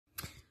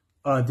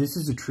This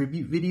is a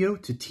tribute video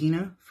to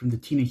Tina from the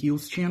Tina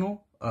Heals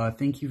channel.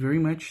 Thank you very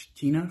much,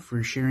 Tina,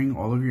 for sharing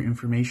all of your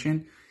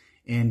information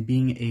and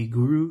being a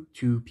guru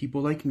to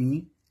people like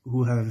me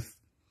who have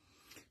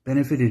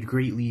benefited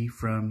greatly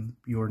from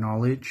your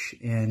knowledge.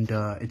 And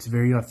it's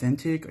very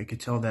authentic. I could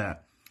tell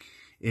that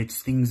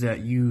it's things that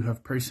you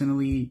have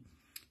personally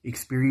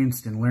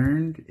experienced and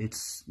learned.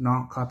 It's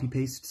not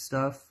copy-paste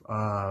stuff.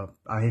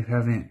 I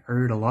haven't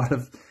heard a lot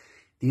of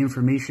the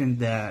information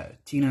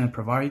that Tina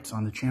provides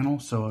on the channel,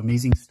 so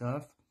amazing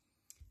stuff.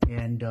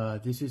 And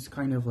this is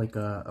kind of like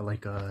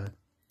a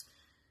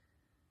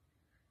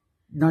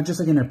not just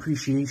like an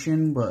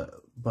appreciation, but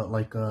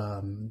like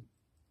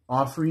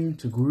offering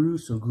to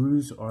gurus. So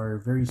gurus are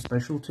very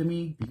special to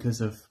me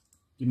because of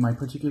my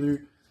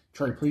particular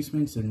chart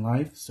placements in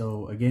life.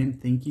 So again,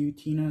 thank you,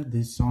 Tina.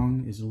 This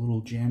song is a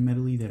little jam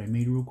medley that I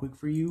made real quick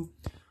for you.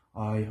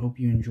 I hope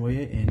you enjoy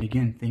it, and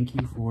again, thank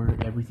you for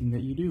everything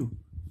that you do.